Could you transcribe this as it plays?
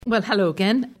Well, hello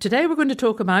again. Today we're going to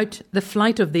talk about the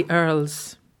flight of the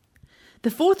Earls. The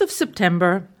 4th of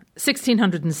September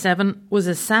 1607 was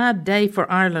a sad day for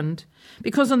Ireland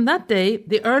because on that day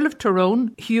the Earl of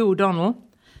Tyrone, Hugh O'Donnell,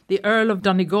 the Earl of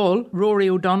Donegal, Rory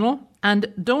O'Donnell,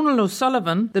 and Donal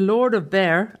O'Sullivan, the Lord of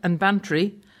Bear and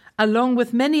Bantry, along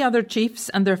with many other chiefs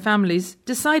and their families,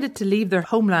 decided to leave their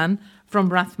homeland from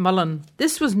Rathmullen.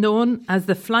 This was known as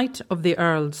the Flight of the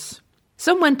Earls.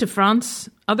 Some went to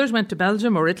France, others went to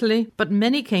Belgium or Italy, but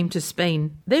many came to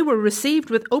Spain. They were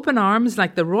received with open arms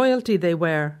like the royalty they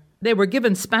were. They were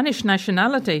given Spanish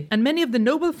nationality, and many of the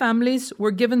noble families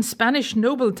were given Spanish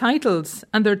noble titles,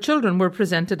 and their children were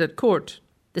presented at court.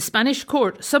 The Spanish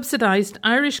court subsidised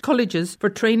Irish colleges for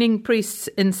training priests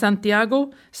in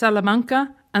Santiago,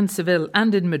 Salamanca and Seville,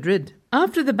 and in Madrid.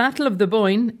 After the Battle of the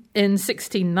Boyne in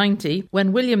 1690,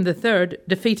 when William III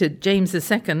defeated James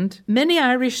II, many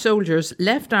Irish soldiers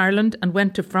left Ireland and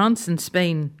went to France and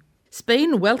Spain.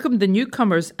 Spain welcomed the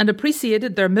newcomers and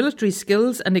appreciated their military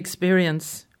skills and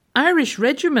experience. Irish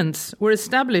regiments were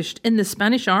established in the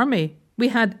Spanish army. We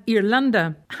had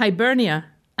Irelandand, Hibernia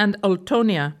and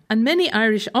Ultonia, and many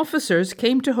Irish officers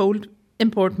came to hold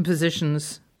important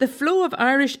positions. The flow of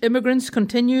Irish immigrants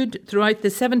continued throughout the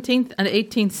 17th and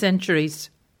 18th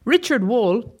centuries. Richard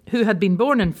Wall, who had been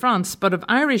born in France but of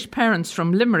Irish parents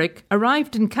from Limerick,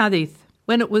 arrived in Cadiz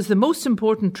when it was the most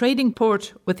important trading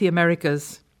port with the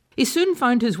Americas. He soon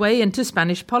found his way into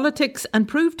Spanish politics and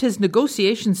proved his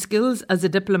negotiation skills as a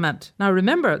diplomat. Now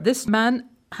remember, this man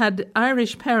had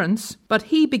Irish parents, but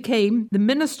he became the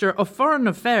Minister of Foreign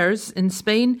Affairs in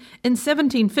Spain in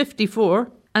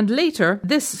 1754, and later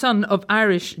this son of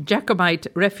Irish Jacobite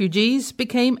refugees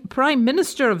became Prime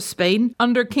Minister of Spain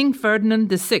under King Ferdinand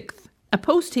VI, a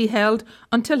post he held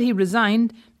until he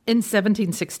resigned in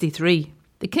 1763.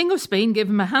 The King of Spain gave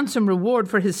him a handsome reward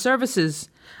for his services,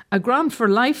 a grant for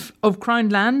life of crown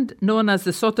land known as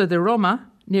the Sota de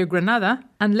Roma, near Granada,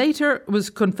 and later was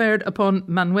conferred upon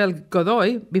Manuel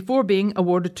Godoy before being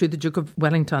awarded to the Duke of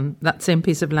Wellington, that same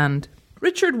piece of land.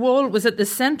 Richard Wall was at the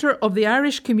centre of the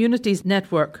Irish communities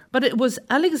network, but it was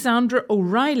Alexander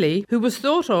O'Reilly who was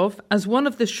thought of as one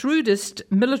of the shrewdest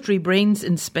military brains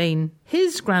in Spain.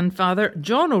 His grandfather,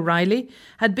 John O'Reilly,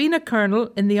 had been a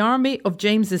colonel in the army of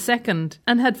James II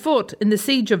and had fought in the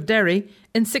siege of Derry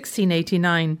in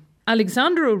 1689.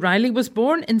 Alexander O'Reilly was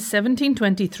born in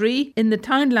 1723 in the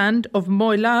townland of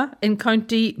Moyla in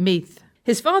County Meath.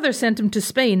 His father sent him to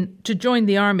Spain to join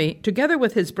the army, together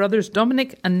with his brothers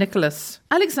Dominic and Nicholas.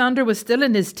 Alexander was still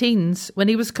in his teens when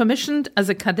he was commissioned as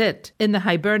a cadet in the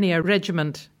Hibernia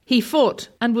Regiment. He fought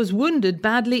and was wounded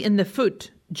badly in the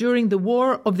foot during the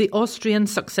War of the Austrian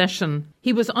Succession.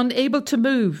 He was unable to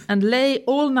move and lay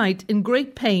all night in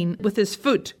great pain with his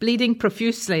foot bleeding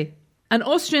profusely. An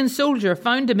Austrian soldier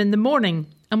found him in the morning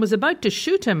and was about to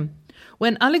shoot him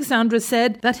when Alexander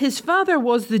said that his father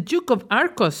was the Duke of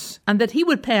Arcos and that he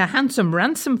would pay a handsome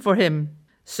ransom for him.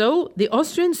 So the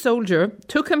Austrian soldier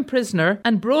took him prisoner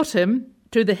and brought him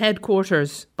to the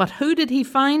headquarters. But who did he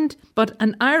find but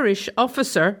an Irish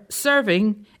officer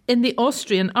serving in the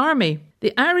Austrian army?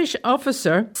 The Irish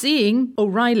officer, seeing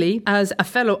O'Reilly as a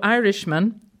fellow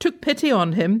Irishman, took pity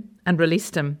on him and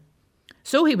released him.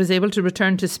 So he was able to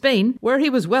return to Spain, where he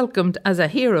was welcomed as a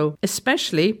hero,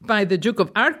 especially by the Duke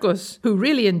of Arcos, who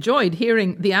really enjoyed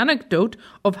hearing the anecdote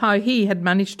of how he had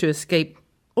managed to escape.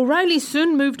 O'Reilly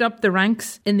soon moved up the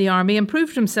ranks in the army and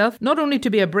proved himself not only to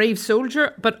be a brave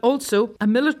soldier, but also a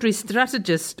military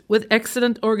strategist with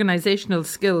excellent organisational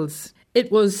skills. It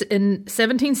was in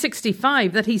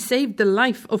 1765 that he saved the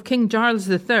life of King Charles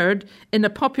III in a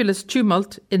populist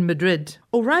tumult in Madrid.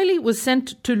 O'Reilly was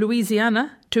sent to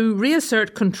Louisiana to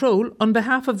reassert control on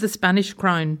behalf of the Spanish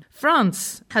crown.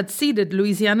 France had ceded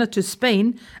Louisiana to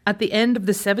Spain at the end of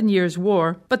the 7 Years'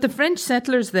 War, but the French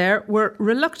settlers there were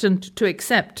reluctant to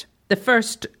accept the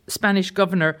first Spanish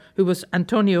governor, who was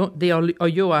Antonio de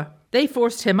Ulloa. They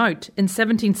forced him out in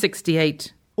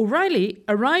 1768. O'Reilly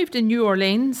arrived in New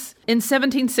Orleans in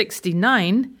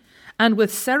 1769 and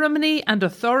with ceremony and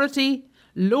authority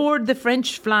lowered the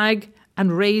French flag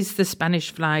and raised the Spanish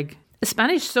flag. The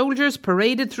Spanish soldiers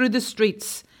paraded through the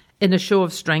streets in a show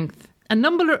of strength. A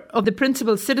number of the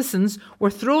principal citizens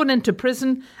were thrown into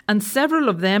prison, and several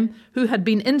of them who had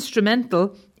been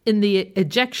instrumental in the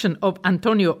ejection of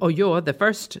Antonio Ulloa, the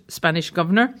first Spanish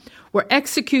governor, were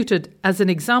executed as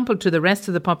an example to the rest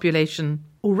of the population.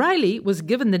 O'Reilly was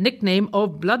given the nickname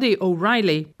of Bloody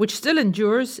O'Reilly, which still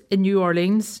endures in New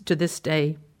Orleans to this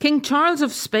day. King Charles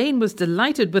of Spain was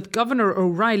delighted with Governor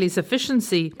O'Reilly's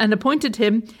efficiency and appointed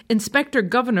him Inspector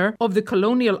Governor of the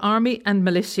colonial army and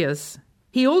militias.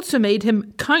 He also made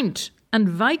him Count and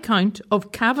Viscount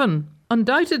of Cavan.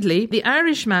 Undoubtedly, the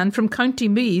Irishman from County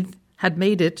Meath had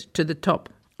made it to the top.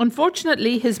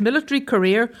 Unfortunately, his military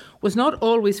career was not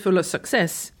always full of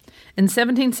success. In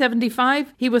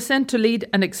 1775, he was sent to lead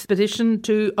an expedition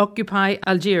to occupy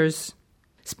Algiers.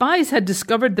 Spies had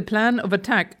discovered the plan of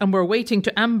attack and were waiting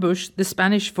to ambush the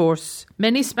Spanish force.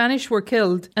 Many Spanish were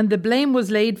killed, and the blame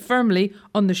was laid firmly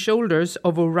on the shoulders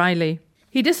of O'Reilly.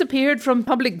 He disappeared from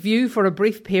public view for a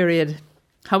brief period.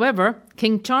 However,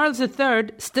 King Charles III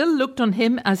still looked on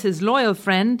him as his loyal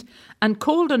friend and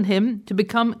called on him to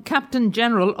become Captain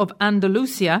General of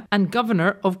Andalusia and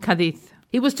Governor of Cadiz.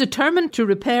 He was determined to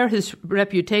repair his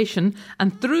reputation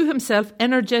and threw himself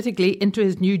energetically into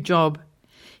his new job.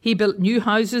 He built new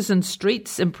houses and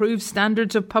streets, improved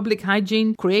standards of public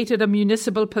hygiene, created a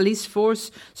municipal police force,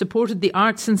 supported the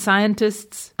arts and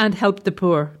scientists, and helped the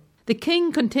poor. The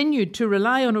king continued to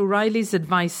rely on O'Reilly's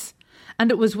advice,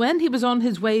 and it was when he was on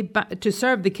his way back to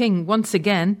serve the king once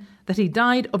again that he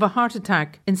died of a heart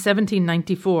attack in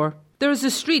 1794. There is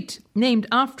a street named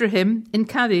after him in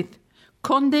Cadiz,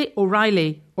 Conde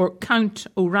O'Reilly, or Count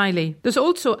O'Reilly. There's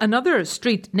also another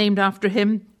street named after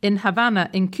him in Havana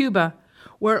in Cuba,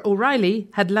 where O'Reilly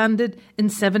had landed in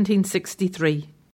 1763.